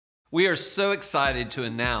We are so excited to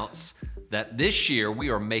announce that this year we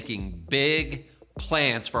are making big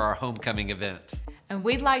plans for our homecoming event. And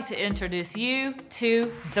we'd like to introduce you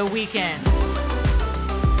to The Weekend.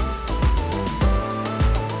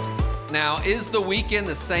 Now, is The Weekend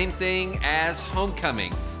the same thing as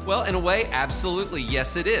homecoming? Well, in a way, absolutely,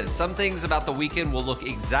 yes it is. Some things about The Weekend will look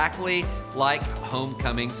exactly like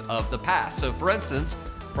homecomings of the past. So for instance,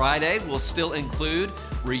 Friday will still include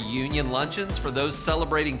reunion luncheons for those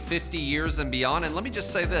celebrating 50 years and beyond. And let me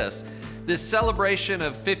just say this celebration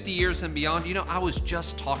of 50 years and beyond, you know, I was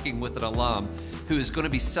just talking with an alum who is going to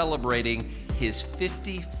be celebrating his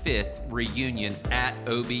 55th reunion at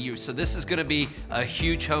OBU. So this is going to be a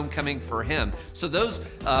huge homecoming for him. So those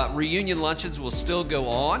reunion luncheons will still go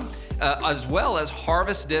on, as well as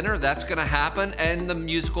harvest dinner. That's going to happen, and the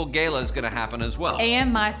musical gala is going to happen as well.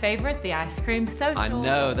 And my favorite, the ice cream social. I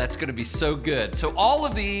know, that's going to be so good. So all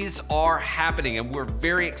of these are happening, and we're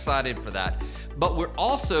very excited for that. But we're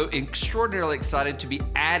also extraordinarily excited to be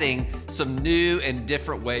adding some new and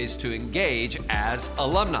different ways to engage as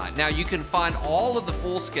alumni. Now, you can find all of the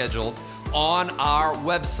full schedule on our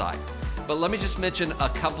website, but let me just mention a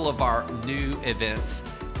couple of our new events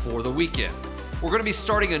for the weekend. We're going to be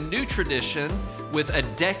starting a new tradition with a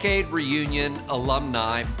decade reunion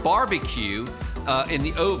alumni barbecue in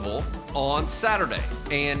the Oval on Saturday.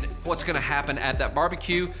 And what's going to happen at that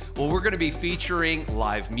barbecue? Well, we're going to be featuring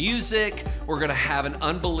live music. We're going to have an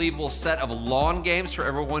unbelievable set of lawn games for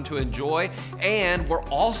everyone to enjoy. And we're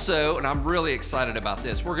also, and I'm really excited about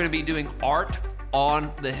this, we're going to be doing Art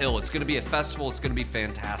on the Hill. It's going to be a festival. It's going to be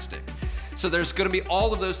fantastic. So there's going to be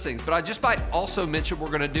all of those things, but I just might also mention we're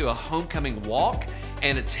going to do a homecoming walk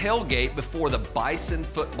and a tailgate before the Bison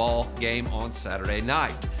football game on Saturday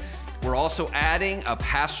night. We're also adding a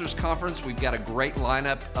pastor's conference. We've got a great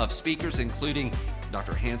lineup of speakers, including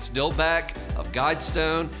Dr. Hans Dilbeck of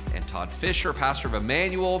Guidestone and Todd Fisher, pastor of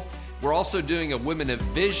Emmanuel. We're also doing a Women of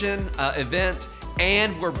Vision event,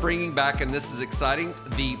 and we're bringing back, and this is exciting,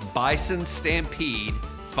 the Bison Stampede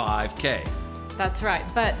 5K. That's right,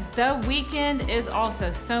 but The Weekend is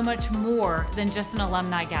also so much more than just an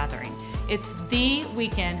alumni gathering. It's the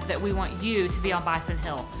weekend that we want you to be on Bison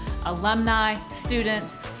Hill. Alumni,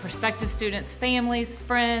 students, prospective students, families,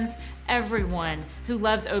 friends, everyone who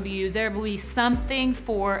loves OBU, there will be something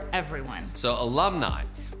for everyone. So alumni,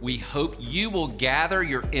 we hope you will gather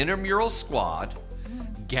your intramural squad,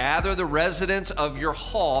 gather the residents of your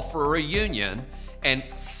hall for a reunion, and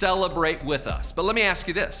celebrate with us. But let me ask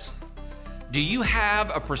you this. Do you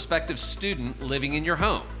have a prospective student living in your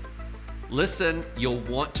home? Listen, you'll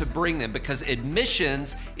want to bring them because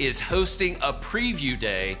Admissions is hosting a preview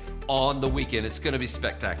day on the weekend. It's going to be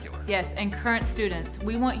spectacular. Yes, and current students,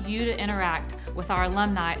 we want you to interact with our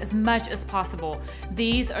alumni as much as possible.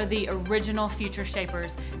 These are the original future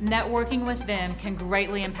shapers. Networking with them can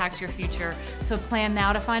greatly impact your future, so plan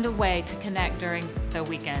now to find a way to connect during the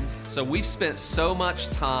weekend. So we've spent so much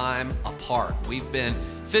time apart. We've been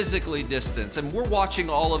physically distanced, and we're watching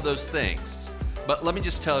all of those things. But let me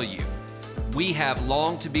just tell you, we have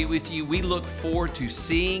longed to be with you. We look forward to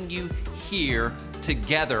seeing you here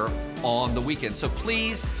together on the weekend. So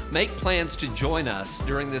please make plans to join us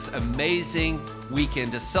during this amazing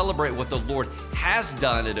weekend to celebrate what the Lord has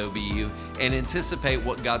done at OBU and anticipate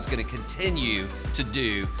what God's going to continue to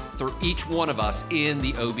do through each one of us in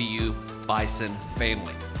the OBU Bison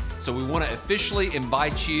family. So we want to officially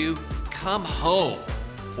invite you, come home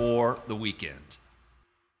for the weekend.